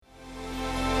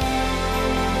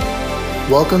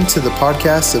Welcome to the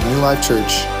podcast of New Life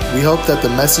Church. We hope that the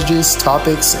messages,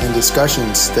 topics, and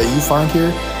discussions that you find here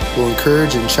will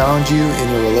encourage and challenge you in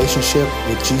your relationship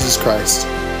with Jesus Christ.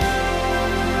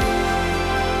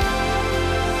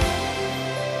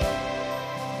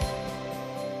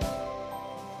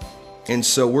 And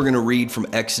so we're going to read from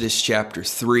Exodus chapter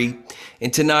 3.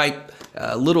 And tonight,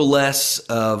 a little less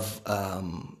of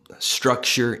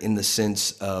structure in the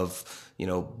sense of,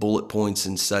 bullet points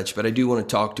and such. But I do want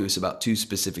to talk to us about two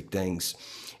specific things.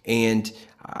 And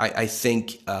I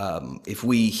think if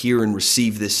we hear and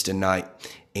receive this tonight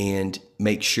and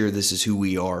make sure this is who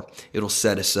we are, it'll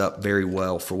set us up very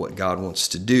well for what God wants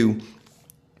to do.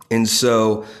 And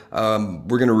so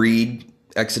we're going to read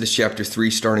Exodus chapter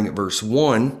 3, starting at verse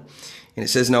 1. And it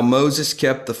says, "Now Moses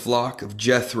kept the flock of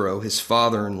Jethro, his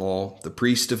father-in-law, the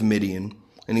priest of Midian,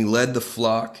 and he led the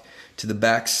flock to the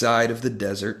backside of the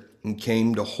desert and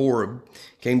came to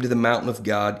the mountain of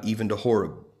God, even to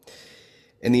Horeb.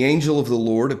 And the angel of the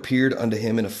Lord appeared unto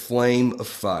him in a flame of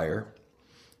fire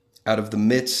out of the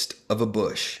midst of a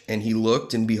bush. And he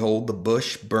looked, and behold, the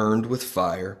bush burned with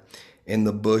fire, and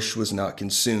the bush was not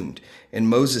consumed. And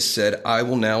Moses said, I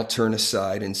will now turn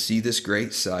aside and see this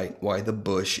great sight, why the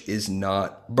bush is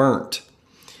not burnt.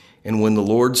 And when the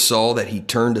Lord saw that he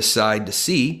turned aside to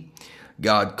see,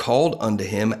 God called unto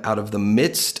him out of the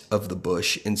midst of the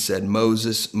bush and said,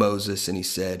 Moses, Moses. And he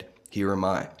said, Here am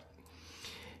I.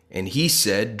 And he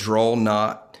said, Draw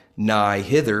not nigh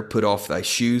hither, put off thy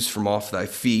shoes from off thy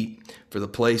feet, for the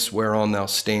place whereon thou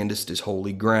standest is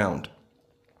holy ground.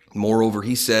 Moreover,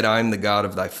 he said, I am the God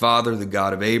of thy father, the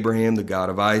God of Abraham, the God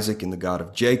of Isaac, and the God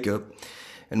of Jacob.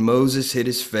 And Moses hid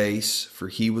his face, for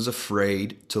he was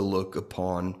afraid to look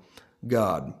upon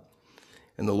God.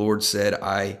 And the Lord said,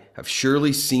 I have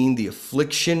surely seen the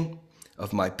affliction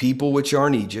of my people which are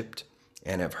in Egypt,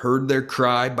 and have heard their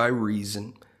cry by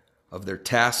reason of their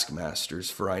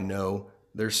taskmasters, for I know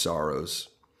their sorrows.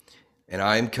 And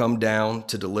I am come down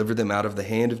to deliver them out of the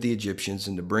hand of the Egyptians,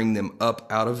 and to bring them up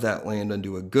out of that land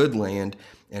unto a good land,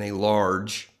 and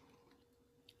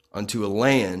unto a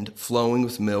land flowing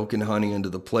with milk and honey, unto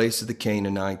the place of the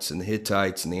Canaanites, and the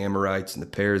Hittites, and the Amorites, and the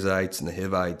Perizzites, and the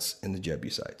Hivites, and the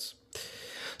Jebusites.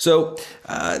 So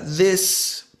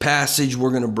this passage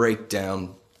we're going to break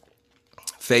down.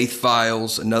 Faith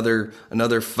files, another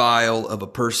file of a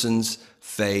person's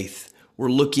faith. We're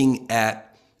looking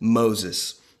at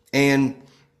Moses. And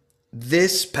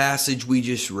this passage we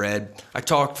just read, I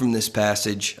talked from this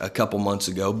passage a couple months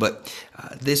ago, but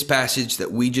this passage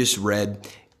that we just read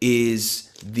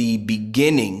is the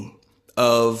beginning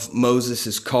of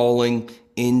Moses' calling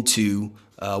into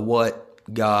what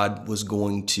God was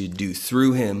going to do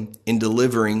through him in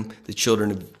delivering the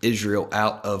children of Israel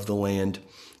out of the land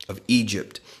of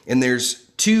Egypt. And there's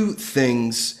two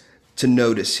things to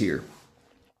notice here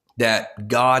that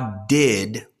God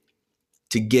did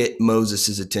to get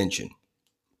Moses' attention.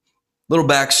 Little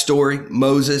backstory.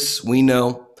 Moses, we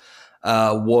know,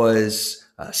 was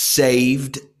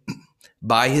saved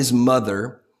by his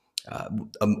mother.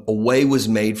 A way was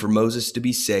made for Moses to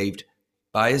be saved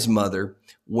by his mother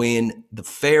when the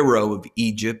Pharaoh of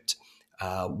Egypt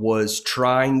was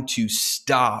trying to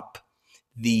stop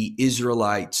the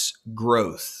Israelites'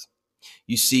 growth.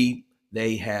 You see,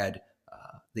 the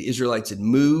Israelites had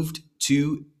moved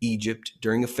to Egypt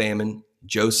during a famine.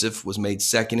 Joseph was made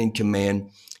second in command,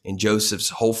 and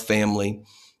Joseph's whole family,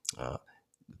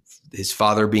 his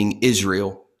father being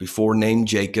Israel, before named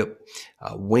Jacob,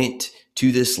 went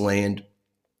to this land.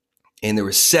 And there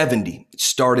were 70. It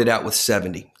started out with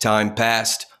 70. Time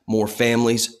passed, more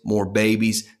families, more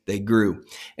babies, they grew.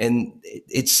 And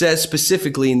it says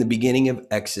specifically in the beginning of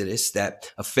Exodus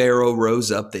that a Pharaoh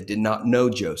rose up that did not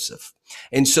know Joseph.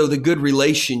 And so the good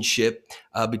relationship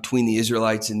between the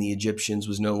Israelites and the Egyptians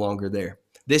was no longer there.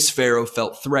 This Pharaoh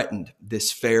felt threatened.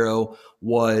 This Pharaoh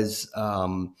was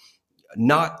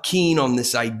not keen on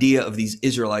this idea of these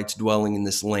Israelites dwelling in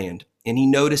this land. And he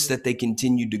noticed that they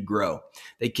continued to grow.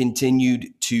 They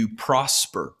continued to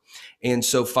prosper. And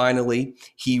so finally,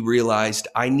 he realized,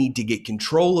 I need to get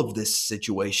control of this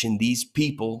situation. These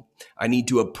people, I need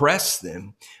to oppress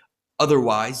them.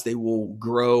 Otherwise, they will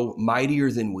grow mightier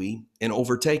than we and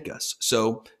overtake us.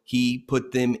 So he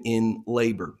put them in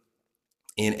labor.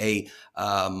 It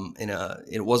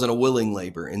wasn't a willing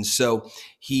labor. And so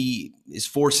he is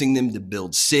forcing them to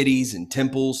build cities and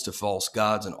temples to false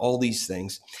gods and all these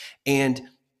things. And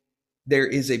there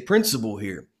is a principle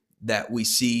here that we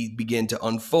see begin to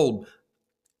unfold.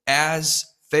 As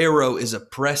Pharaoh is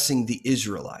oppressing the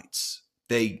Israelites,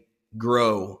 they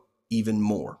grow even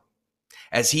more.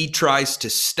 As he tries to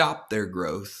stop their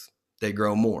growth, they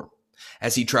grow more.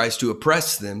 As he tries to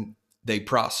oppress them, they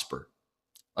prosper.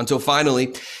 Until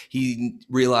finally, he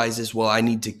realizes, well, I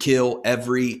need to kill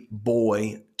every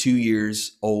boy 2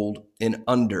 years old and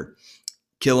under.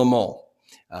 Kill them all.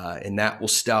 And that will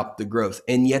stop the growth.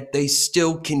 And yet they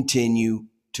still continue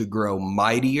to grow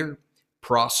mightier,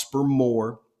 prosper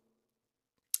more,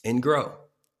 and grow.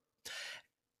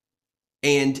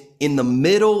 And in the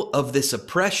middle of this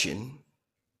oppression,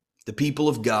 the people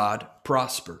of God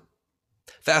prosper.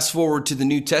 Fast forward to the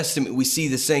New Testament, we see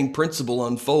the same principle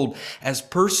unfold as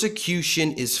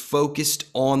persecution is focused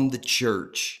on the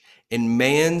church and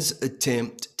man's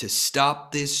attempt to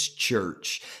stop this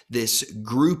church, this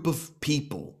group of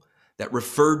people that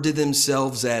referred to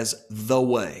themselves as the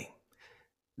way.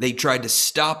 They tried to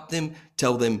stop them,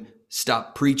 tell them,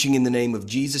 stop preaching in the name of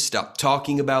Jesus, stop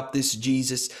talking about this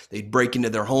Jesus. They'd break into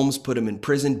their homes, put them in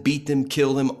prison, beat them,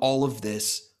 kill them, all of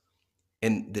this.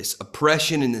 And this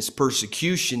oppression and this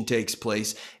persecution takes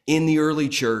place in the early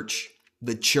church.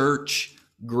 The church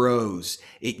grows.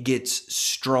 It gets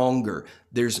stronger.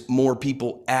 There's more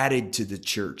people added to the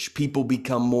church. People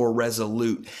become more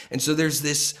resolute. And so there is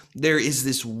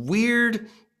this weird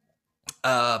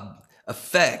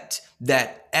effect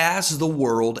that as the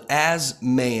world, as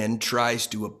man tries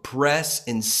to oppress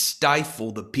and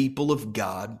stifle the people of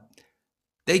God,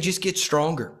 they just get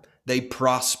stronger. They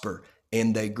prosper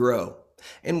and they grow.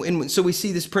 And so we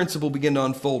see this principle begin to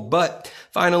unfold. But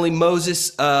finally,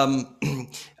 Moses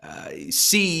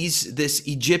sees this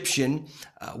Egyptian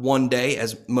one day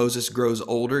as Moses grows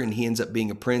older and he ends up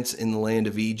being a prince in the land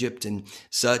of Egypt and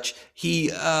such. He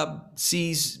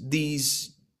sees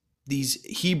these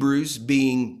Hebrews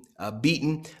being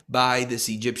beaten by this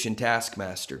Egyptian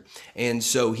taskmaster. And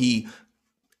so he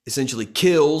essentially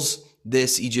kills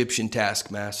this Egyptian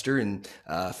taskmaster, and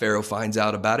Pharaoh finds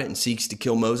out about it and seeks to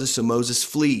kill Moses. So Moses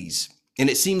flees. And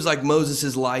it seems like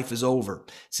Moses' life is over.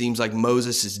 It seems like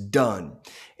Moses is done.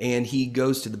 And he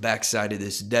goes to the backside of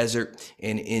this desert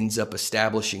and ends up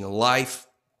establishing a life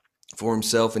for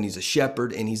himself. And he's a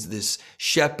shepherd, and he's this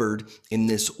shepherd in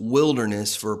this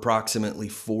wilderness for approximately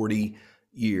 40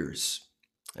 years.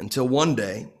 Until one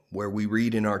day, where we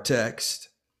read in our text,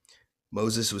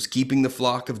 Moses was keeping the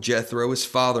flock of Jethro, his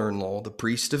father-in-law, the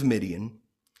priest of Midian.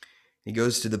 He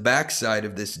goes to the backside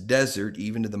of this desert,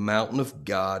 even to the mountain of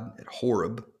God at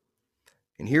Horeb.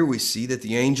 And here we see that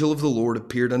the angel of the Lord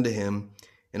appeared unto him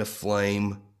in a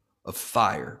flame of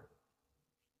fire.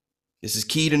 This is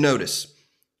key to notice.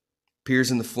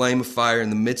 Appears in the flame of fire in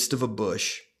the midst of a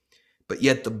bush, but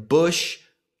yet the bush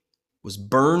was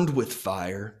burned with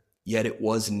fire, yet it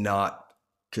was not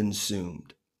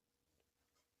consumed.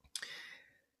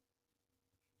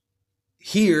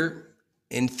 Here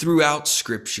and throughout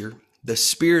Scripture, the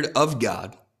Spirit of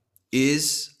God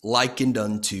is likened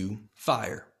unto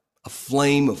fire, a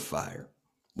flame of fire.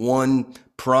 One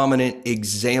prominent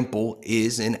example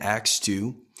is in Acts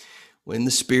 2, when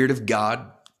the Spirit of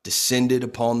God descended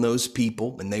upon those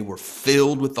people and they were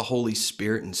filled with the Holy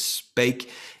Spirit and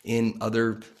spake in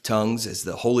other tongues as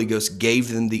the Holy Ghost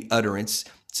gave them the utterance.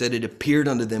 It said it appeared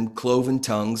unto them cloven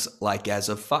tongues like as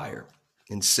of fire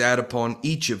and sat upon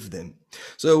each of them.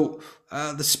 So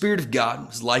the Spirit of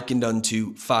God is likened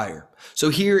unto fire. So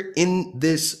here in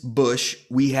this bush,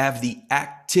 we have the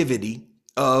activity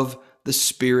of the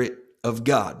Spirit of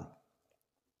God.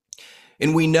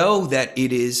 And we know that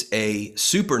it is a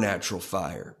supernatural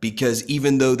fire because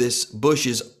even though this bush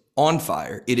is on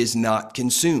fire, it is not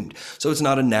consumed. So it's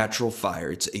not a natural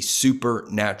fire. It's a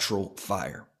supernatural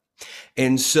fire.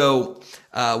 And so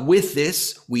with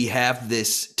this, we have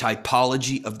this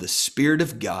typology of the Spirit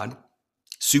of God,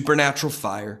 supernatural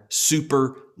fire,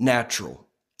 supernatural.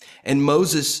 And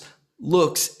Moses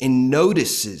looks and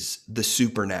notices the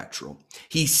supernatural.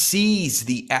 He sees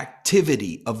the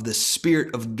activity of the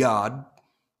Spirit of God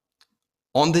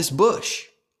on this bush.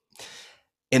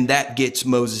 And that gets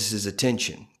Moses'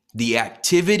 attention. The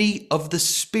activity of the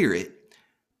Spirit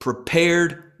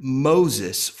prepared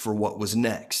Moses for what was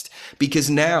next. Because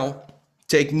now,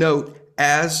 take note,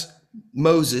 as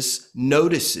Moses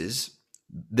notices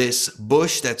this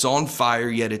bush that's on fire,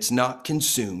 yet it's not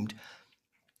consumed,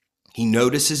 he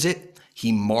notices it,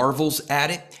 he marvels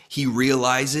at it, he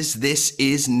realizes this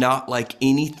is not like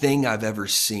anything I've ever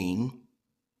seen.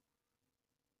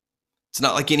 It's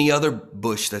not like any other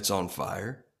bush that's on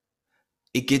fire.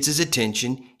 It gets his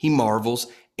attention, he marvels,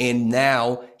 and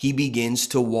now he begins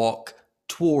to walk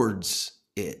towards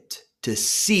it to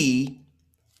see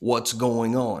what's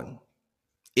going on.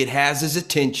 It has his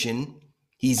attention,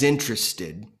 he's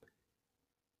interested.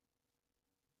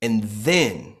 And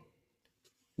then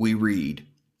we read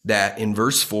that in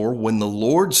verse 4, when the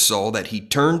Lord saw that he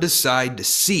turned aside to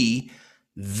see,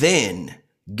 then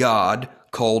God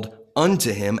called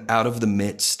unto him out of the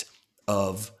midst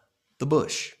of the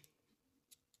bush.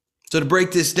 So to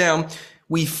break this down,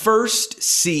 we first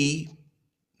see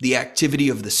the activity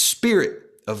of the Spirit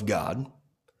of God,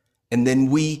 and then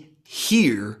we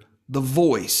hear the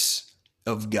voice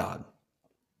of God.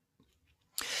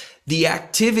 The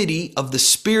activity of the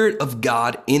Spirit of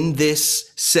God in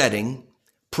this setting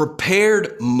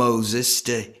prepared Moses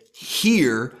to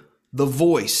hear the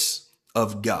voice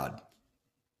of God.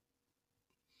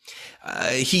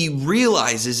 He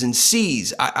realizes and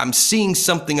sees, I'm seeing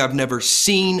something I've never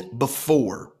seen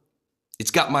before.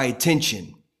 It's got my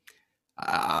attention.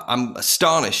 I'm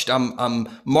astonished. I'm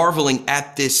marveling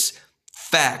at this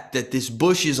fact that this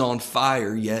bush is on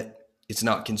fire, yet it's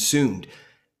not consumed.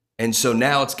 And so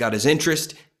now it's got his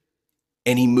interest,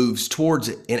 and he moves towards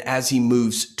it. And as he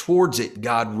moves towards it,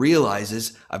 God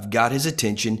realizes, I've got his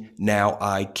attention. Now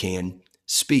I can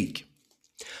speak.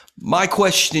 My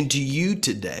question to you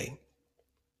today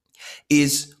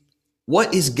is,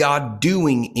 what is God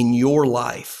doing in your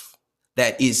life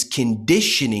that is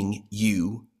conditioning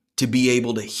you to be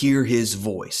able to hear his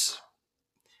voice?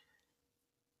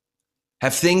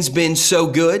 Have things been so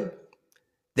good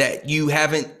that you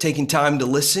haven't taken time to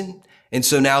listen, and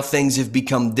so now things have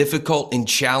become difficult and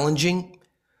challenging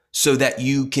so that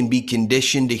you can be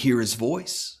conditioned to hear his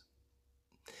voice?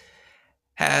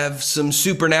 Have some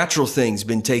supernatural things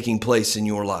been taking place in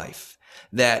your life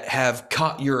that have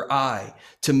caught your eye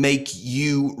to make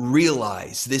you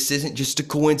realize this isn't just a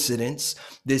coincidence?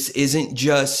 This isn't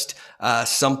just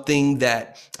something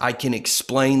that I can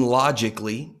explain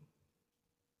logically.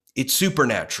 It's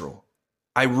supernatural.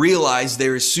 I realize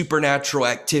there is supernatural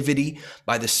activity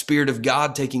by the Spirit of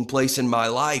God taking place in my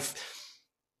life.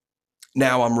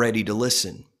 Now I'm ready to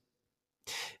listen.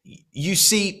 You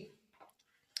see,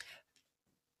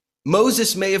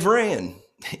 Moses may have ran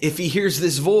if he hears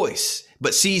this voice,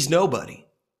 but sees nobody.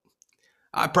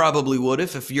 I probably would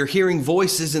have. If you're hearing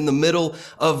voices in the middle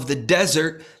of the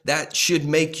desert, that should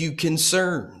make you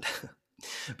concerned.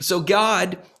 So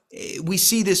God, we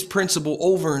see this principle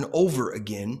over and over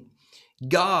again.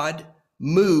 God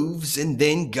moves and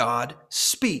then God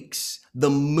speaks. The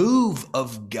move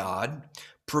of God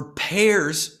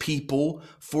prepares people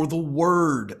for the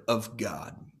word of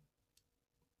God.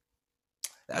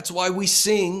 That's why we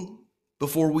sing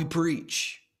before we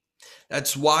preach.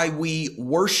 That's why we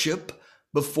worship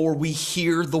before we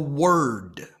hear the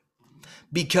word.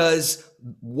 Because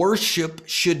worship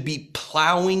should be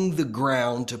plowing the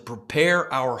ground to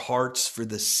prepare our hearts for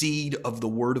the seed of the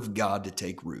word of God to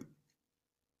take root.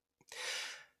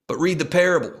 But read the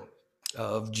parable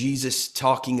of Jesus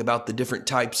talking about the different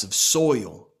types of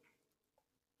soil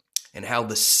and how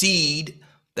the seed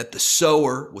that the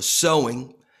sower was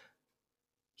sowing,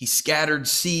 he scattered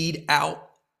seed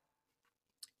out,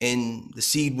 and the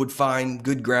seed would find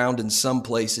good ground in some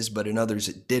places, but in others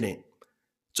it didn't.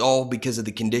 It's all because of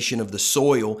the condition of the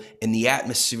soil and the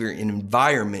atmosphere and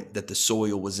environment that the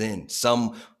soil was in.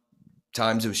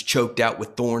 Sometimes it was choked out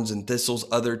with thorns and thistles.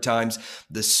 Other times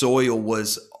the soil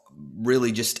was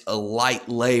really just a light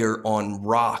layer on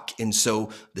rock, and so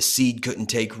the seed couldn't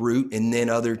take root. And then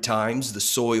other times the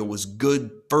soil was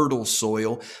good, fertile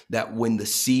soil that when the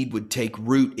seed would take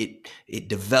root, it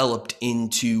developed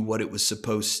into what it was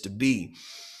supposed to be.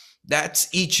 That's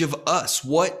each of us.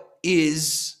 What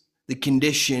is the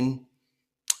condition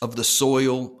of the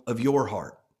soil of your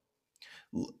heart?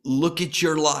 Look at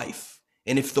your life,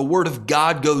 and if the word of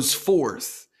God goes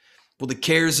forth, will the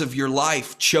cares of your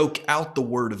life choke out the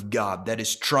word of God that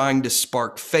is trying to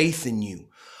spark faith in you?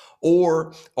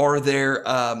 Or are there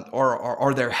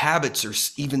habits or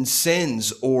even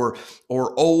sins or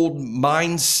old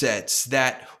mindsets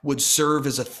that would serve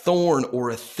as a thorn or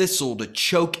a thistle to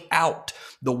choke out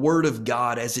the word of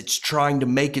God as it's trying to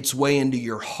make its way into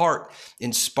your heart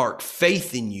and spark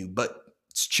faith in you, but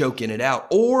it's choking it out?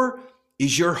 Or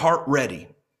is your heart ready,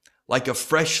 like a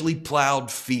freshly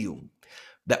plowed field,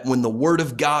 that when the word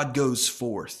of God goes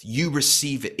forth, you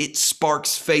receive it? It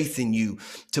sparks faith in you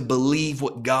to believe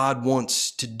what God wants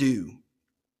to do.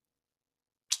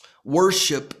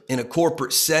 Worship in a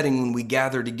corporate setting, when we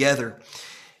gather together,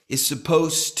 is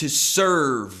supposed to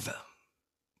serve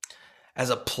as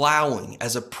a plowing,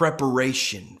 as a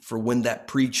preparation for when that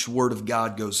preached word of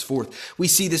God goes forth. We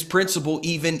see this principle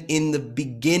even in the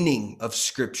beginning of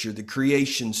Scripture, the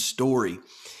creation story.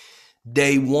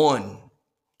 Day one,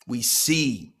 we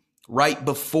see right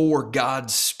before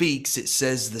God speaks, it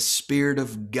says the Spirit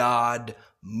of God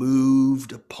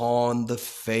moved upon the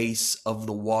face of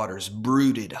the waters,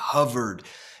 brooded, hovered.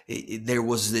 There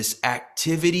was this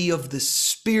activity of the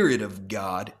Spirit of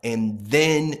God, and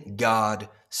then God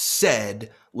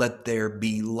said, "Let there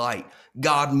be light."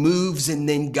 God moves and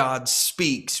then God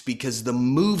speaks, because the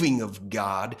moving of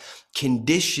God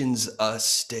conditions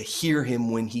us to hear him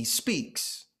when he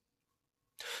speaks.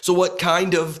 So what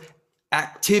kind of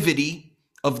activity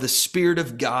of the Spirit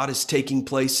of God is taking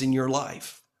place in your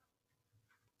life?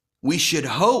 We should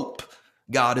hope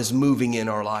God is moving in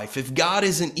our life. If God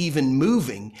isn't even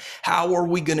moving, how are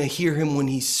we going to hear him when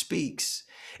he speaks?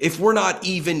 If we're not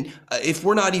even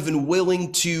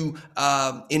willing to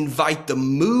invite the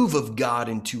move of God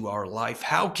into our life,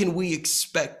 how can we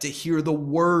expect to hear the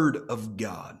word of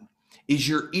God? Is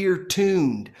your ear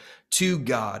tuned to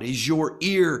God? Is your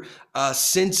ear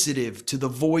sensitive to the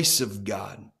voice of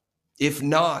God? If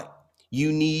not,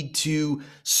 you need to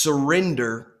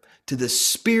surrender to the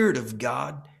Spirit of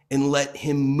God and let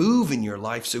him move in your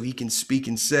life so he can speak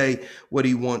and say what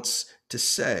he wants to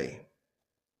say.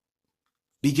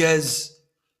 Because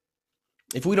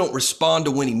if we don't respond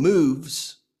to when he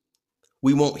moves,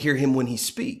 we won't hear him when he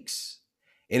speaks.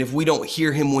 And if we don't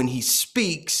hear him when he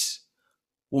speaks,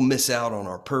 we'll miss out on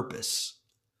our purpose.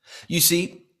 You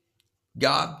see,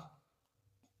 God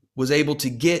was able to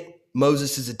get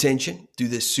Moses' attention through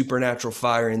this supernatural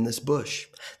fire in this bush.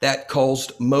 That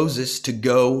caused Moses to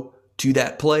go to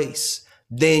that place.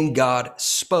 Then God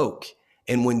spoke.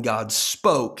 And when God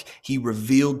spoke, he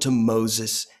revealed to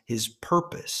Moses his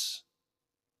purpose.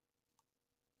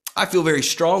 I feel very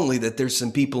strongly that there's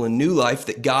some people in New Life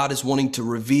that God is wanting to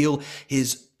reveal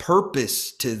his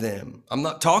purpose to them. I'm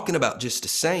not talking about just a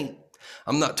saint.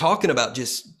 I'm not talking about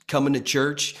just coming to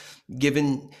church,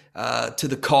 giving to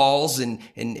the calls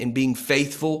and being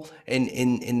faithful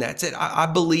and that's it. I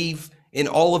believe in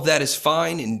all of that is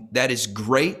fine and that is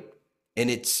great. And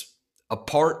it's a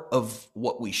part of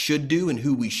what we should do and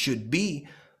who we should be.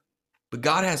 But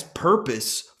God has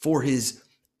purpose for his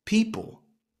people.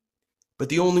 But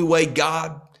the only way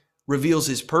God reveals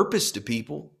his purpose to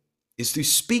people is through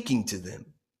speaking to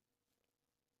them.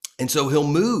 And so he'll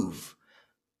move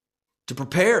to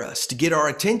prepare us, to get our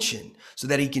attention so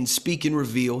that he can speak and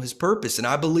reveal his purpose. And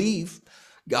I believe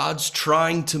God's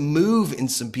trying to move in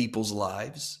some people's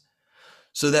lives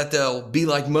so that they'll be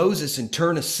like Moses and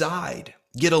turn aside,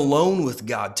 get alone with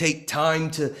God, take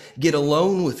time to get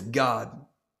alone with God,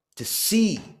 to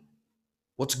see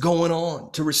what's going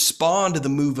on, to respond to the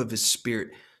move of his Spirit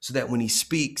so that when he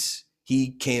speaks, he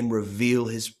can reveal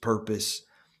his purpose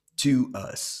to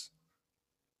us.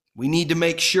 We need to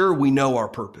make sure we know our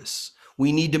purpose.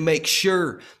 We need to make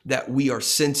sure that we are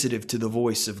sensitive to the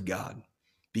voice of God,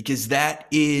 because that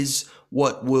is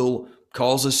what will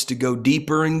cause us to go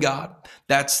deeper in God.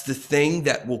 That's the thing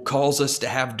that will cause us to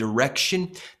have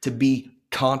direction, to be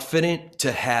confident,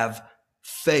 to have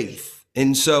faith.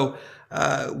 And so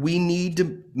we need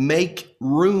to make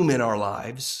room in our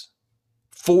lives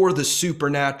for the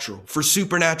supernatural, for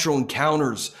supernatural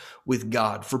encounters with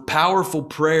God, for powerful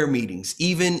prayer meetings,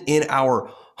 even in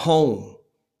our home.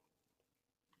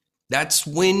 That's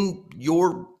when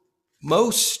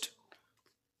most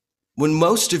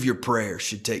of your prayer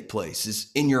should take place,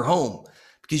 is in your home,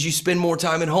 because you spend more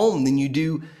time at home than you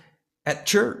do at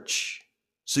church.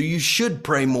 So you should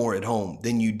pray more at home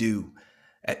than you do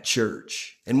at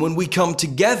church. And when we come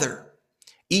together,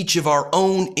 each of our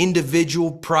own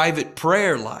individual private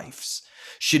prayer lives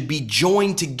should be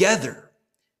joined together.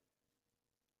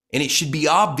 And it should be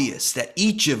obvious that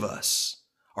each of us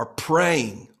are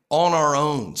praying on our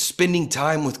own, spending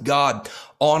time with God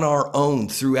on our own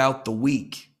throughout the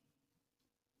week.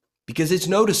 Because it's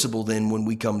noticeable then when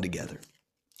we come together.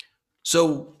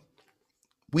 So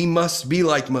we must be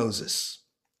like Moses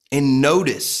and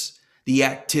notice the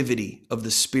activity of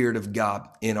the Spirit of God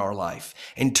in our life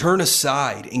and turn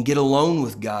aside and get alone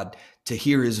with God to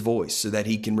hear his voice so that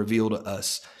he can reveal to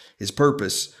us his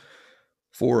purpose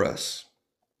for us.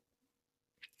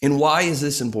 And why is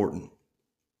this important?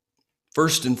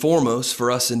 First and foremost,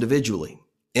 for us individually,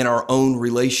 in our own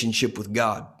relationship with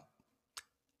God.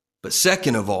 But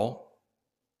second of all,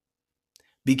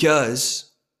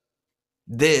 because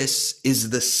this is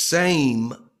the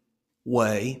same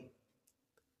way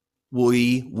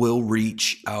we will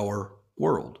reach our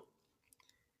world.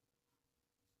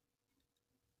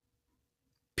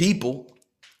 People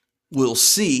will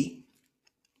see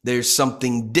there's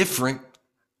something different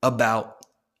about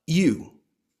you.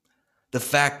 The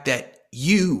fact that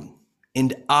you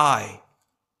and I,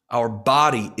 our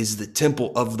body is the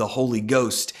temple of the Holy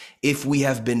Ghost. If we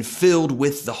have been filled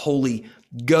with the Holy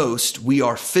Ghost, we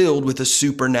are filled with a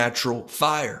supernatural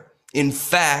fire. In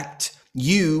fact,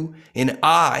 you and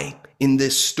I in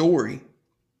this story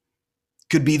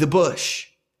could be the bush,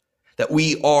 that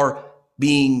we are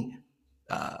being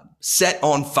set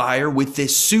on fire with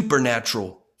this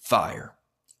supernatural fire.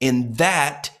 And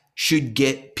that should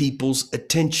get people's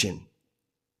attention.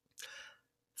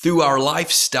 Through our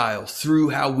lifestyle, through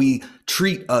how we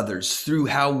treat others, through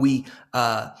how we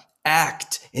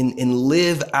act and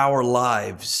live our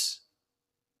lives,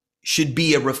 should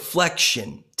be a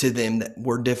reflection to them that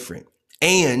we're different.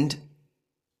 And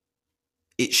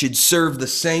it should serve the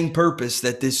same purpose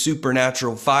that this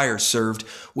supernatural fire served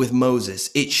with Moses.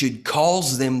 It should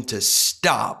cause them to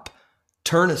stop,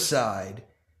 turn aside,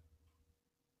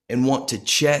 and want to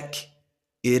check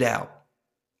it out.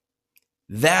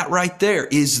 That right there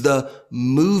is the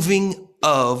moving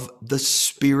of the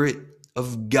Spirit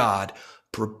of God,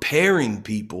 preparing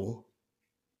people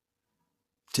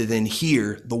to then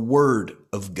hear the word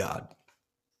of God.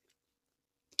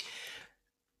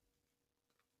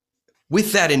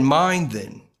 With that in mind,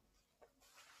 then,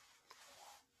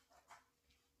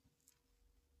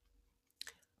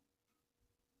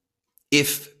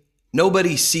 if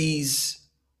nobody sees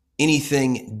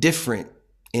anything different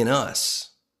in us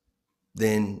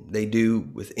than they do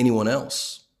with anyone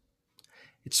else,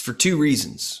 it's for two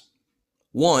reasons.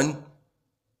 One,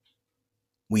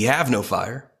 we have no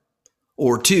fire,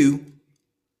 or two,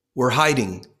 we're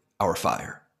hiding our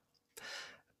fire.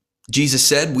 Jesus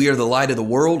said, "We are the light of the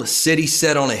world, a city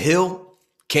set on a hill,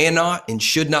 cannot and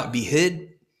should not be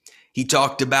hid." He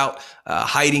talked about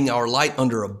hiding our light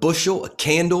under a bushel, a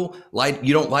candle.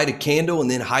 You don't light a candle and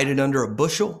then hide it under a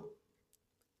bushel.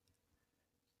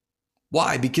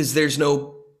 Why? Because there's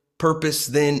no purpose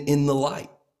then in the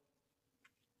light.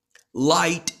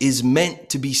 Light is meant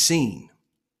to be seen.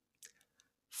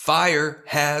 Fire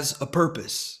has a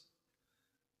purpose.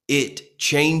 It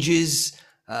changes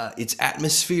its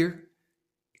atmosphere,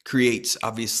 creates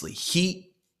obviously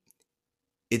heat,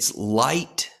 it's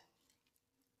light.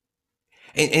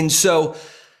 And so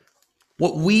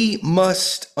what we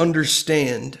must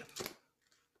understand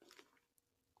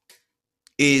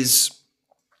is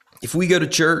if we go to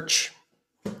church,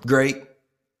 great.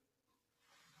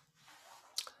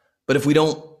 But if we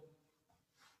don't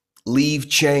leave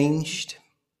changed,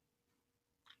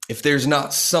 if there's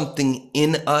not something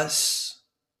in us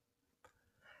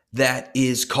that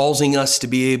is causing us to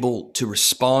be able to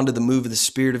respond to the move of the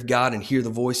Spirit of God and hear the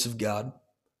voice of God,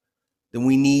 then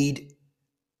we need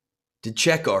to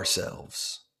check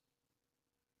ourselves.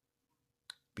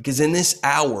 Because in this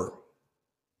hour,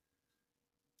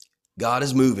 God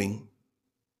is moving,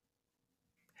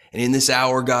 and in this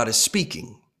hour, God is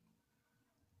speaking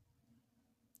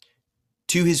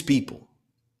to his people.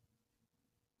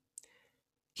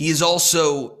 He is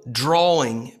also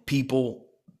drawing people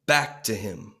back to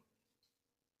him.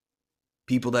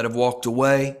 People that have walked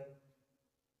away,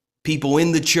 people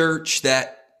in the church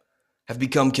that have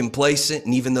become complacent,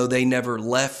 and even though they never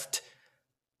left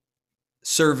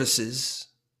services,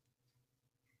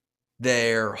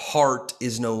 their heart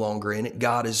is no longer in it.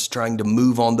 God is trying to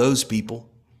move on those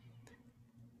people.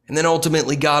 And then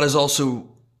ultimately, God is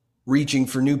also reaching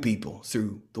for new people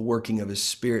through the working of his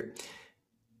Spirit.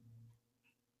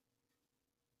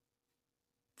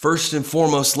 First and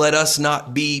foremost, let us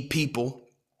not be people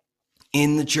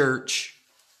in the church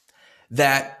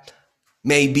that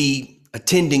may be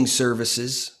attending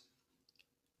services,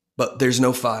 but there's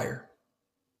no fire.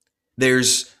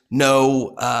 There's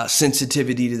no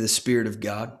sensitivity to the Spirit of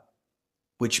God,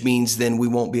 which means then we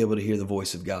won't be able to hear the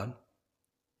voice of God.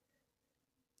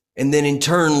 And then in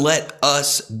turn, let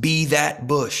us be that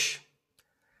bush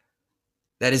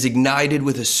that is ignited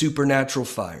with a supernatural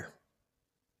fire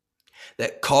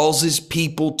that causes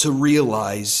people to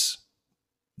realize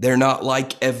they're not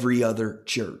like every other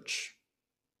church.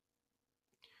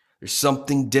 There's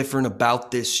something different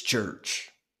about this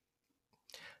church.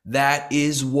 That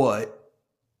is what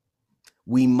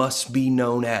we must be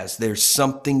known as. There's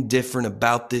something different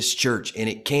about this church, and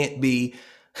it can't be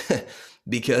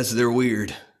because they're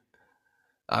weird.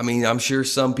 I mean, I'm sure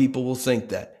some people will think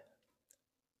that.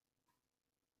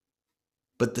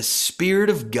 But the Spirit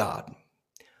of God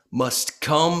must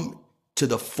come to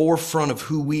the forefront of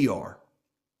who we are,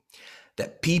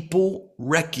 that people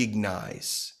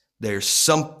recognize there's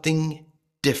something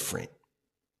different.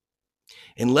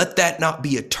 And let that not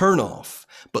be a turnoff,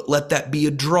 but let that be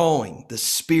a drawing, the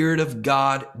Spirit of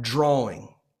God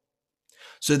drawing,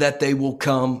 so that they will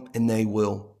come and they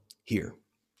will hear.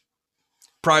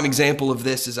 Prime example of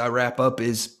this as I wrap up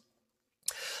is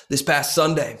this past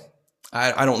Sunday.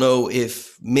 I don't know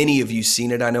if many of you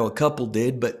seen it. I know a couple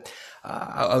did, but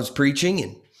I was preaching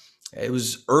and it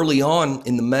was early on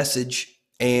in the message,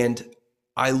 and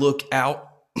I look out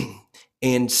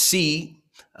and see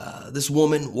this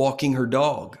woman walking her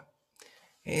dog.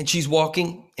 And she's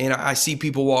walking, and I see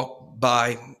people walk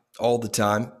by all the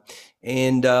time.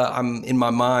 And I'm in my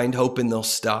mind hoping they'll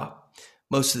stop.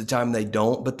 Most of the time they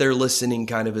don't, but they're listening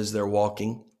kind of as they're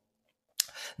walking.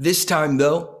 This time,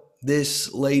 though,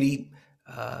 this lady,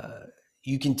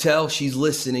 you can tell she's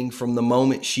listening from the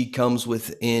moment she comes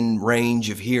within range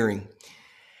of hearing.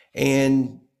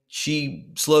 And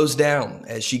she slows down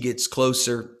as she gets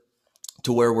closer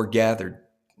to where we're gathered.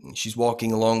 She's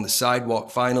walking along the sidewalk.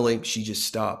 Finally, she just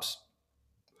stops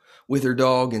with her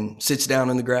dog and sits down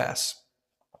in the grass.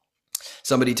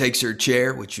 Somebody takes her a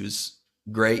chair, which was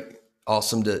great.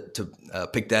 Awesome to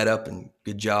pick that up, and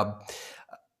good job.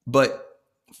 But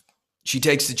she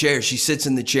takes the chair. She sits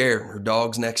in the chair. Her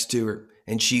dog's next to her,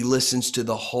 and she listens to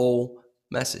the whole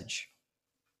message.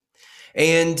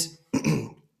 And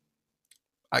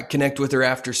I connect with her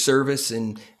after service,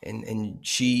 and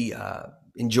she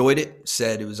enjoyed it,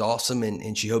 said it was awesome,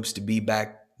 and she hopes to be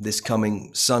back this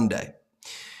coming Sunday.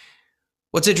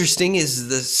 What's interesting is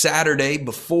the Saturday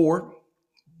before,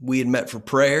 we had met for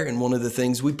prayer, and one of the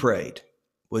things we prayed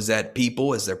was that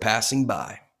people, as they're passing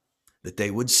by, that they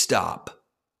would stop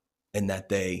and that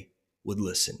they would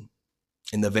listen.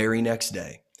 And the very next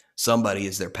day, somebody,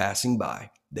 as they're passing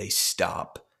by, they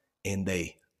stop and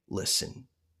they listen.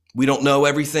 We don't know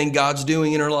everything God's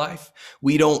doing in our life.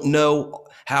 We don't know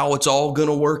how it's all going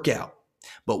to work out.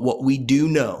 But what we do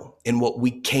know and what we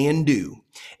can do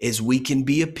is we can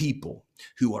be a people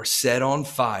who are set on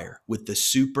fire with the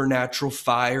supernatural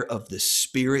fire of the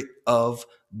Spirit of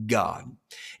God.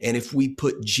 And if we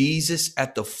put Jesus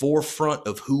at the forefront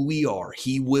of who we are,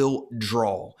 he will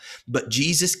draw. But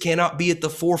Jesus cannot be at the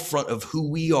forefront of who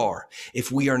we are if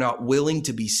we are not willing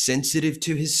to be sensitive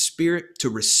to his Spirit, to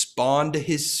respond to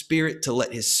his Spirit, to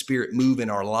let his Spirit move in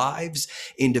our lives,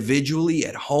 individually,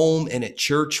 at home, and at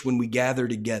church when we gather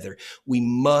together. We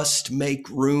must make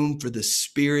room for the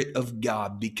Spirit of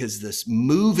God, because this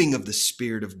moving of the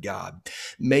Spirit of God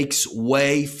makes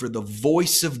way for the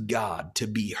voice of God to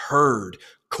be heard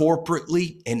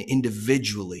corporately and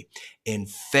individually. And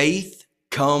faith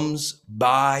comes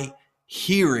by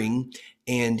hearing,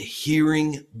 and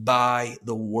hearing by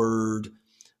the word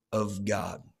of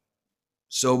God.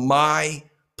 So my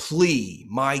plea,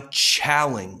 my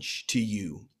challenge to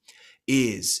you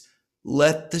is,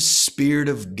 let the Spirit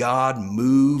of God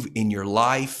move in your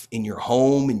life, in your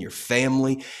home, in your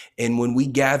family. And when we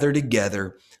gather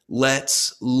together,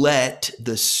 let's let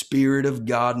the Spirit of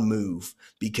God move,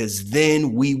 because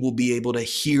then we will be able to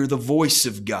hear the voice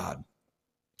of God.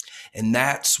 And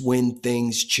that's when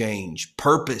things change.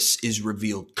 Purpose is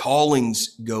revealed.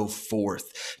 Callings go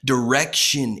forth.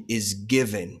 Direction is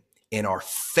given, and our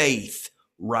faith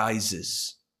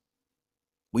rises.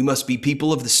 We must be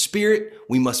people of the Spirit.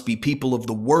 We must be people of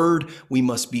the Word. We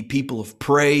must be people of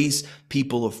praise,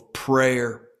 people of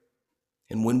prayer.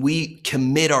 And when we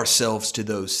commit ourselves to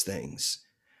those things,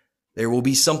 there will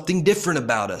be something different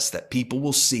about us that people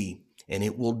will see, and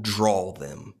it will draw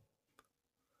them.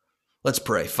 Let's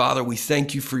pray. Father, we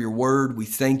thank you for your word. We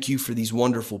thank you for these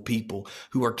wonderful people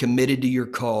who are committed to your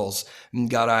calls. And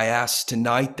God, I ask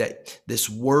tonight that this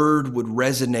word would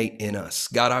resonate in us.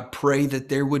 God, I pray that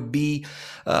there would be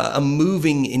a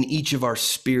moving in each of our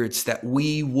spirits, that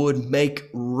we would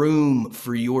make room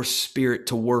for your Spirit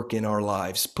to work in our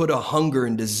lives. Put a hunger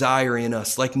and desire in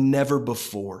us like never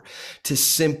before, to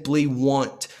simply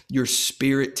want your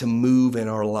Spirit to move in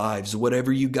our lives.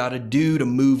 Whatever you got to do to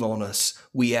move on us,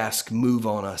 we ask, move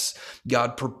on us.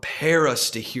 God, prepare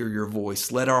us to hear your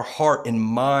voice. Let our heart and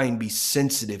mind be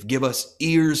sensitive. Give us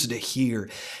ears to hear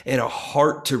and a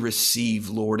heart to receive,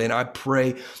 Lord. And I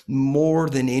pray more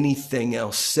than anything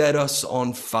else, set us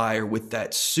on fire with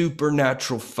that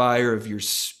supernatural fire of your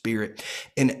Spirit.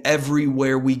 And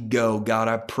everywhere we go, God,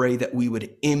 I pray that we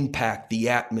would impact the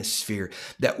atmosphere,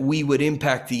 that we would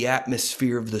impact the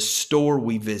atmosphere of the store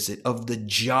we visit, of the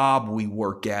job we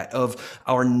work at, of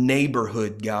our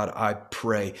neighborhood, God, I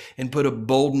pray. And put a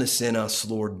boldness in us,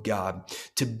 Lord God,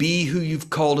 to be who you've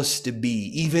called us to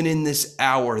be, even in this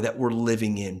hour that we're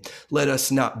living in. Let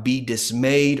us not be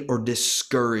dismayed or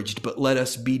discouraged, but let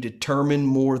us be determined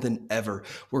more than ever.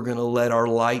 We're going to let our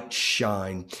light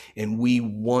shine, and we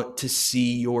want to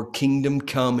see your kingdom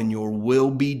come and your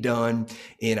will be done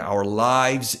in our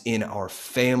lives, in our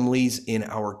families, in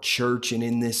our church, and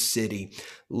in this city.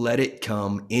 Let it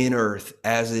come in earth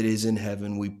as it is in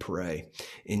heaven, we pray.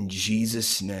 In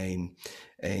Jesus' name,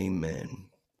 amen.